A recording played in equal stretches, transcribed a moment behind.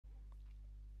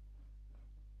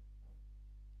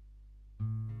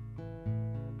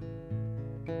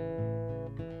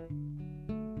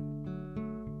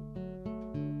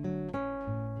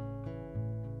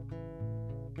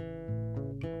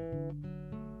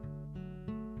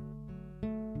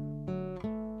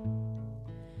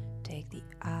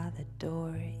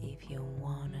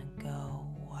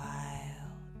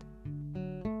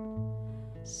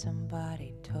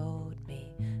Somebody told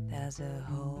me there's a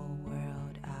whole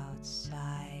world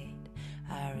outside.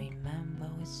 I remember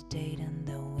we stayed in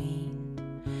the wind,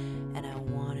 and I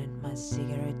wanted my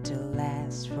cigarette to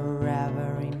last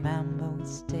forever. Remember we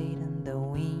stayed in the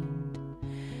wind,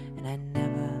 and I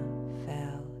never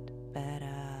felt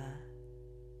better.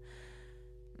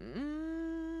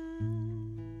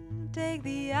 Take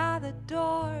the other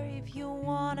door if you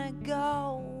wanna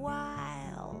go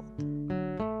wild.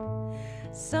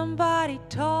 Somebody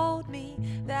told me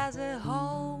there's a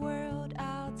whole world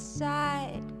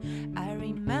outside. I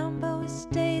remember we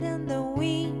stayed in the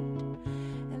wind,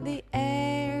 and the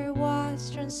air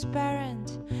was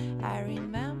transparent. I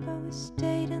remember we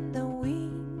stayed in the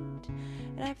wind,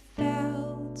 and I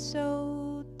felt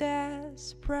so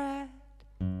desperate.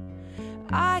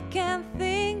 I can't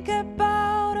think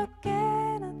about, or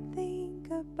can I think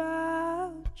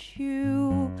about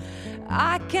you?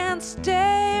 I can't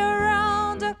stay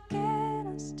around, or can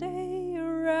I stay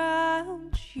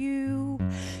around you?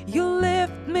 You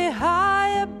lift me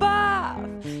high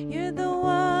above, you're the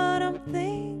one I'm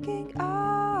thinking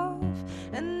of.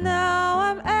 And now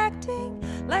I'm acting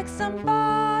like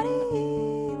somebody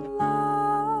in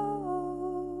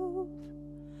love.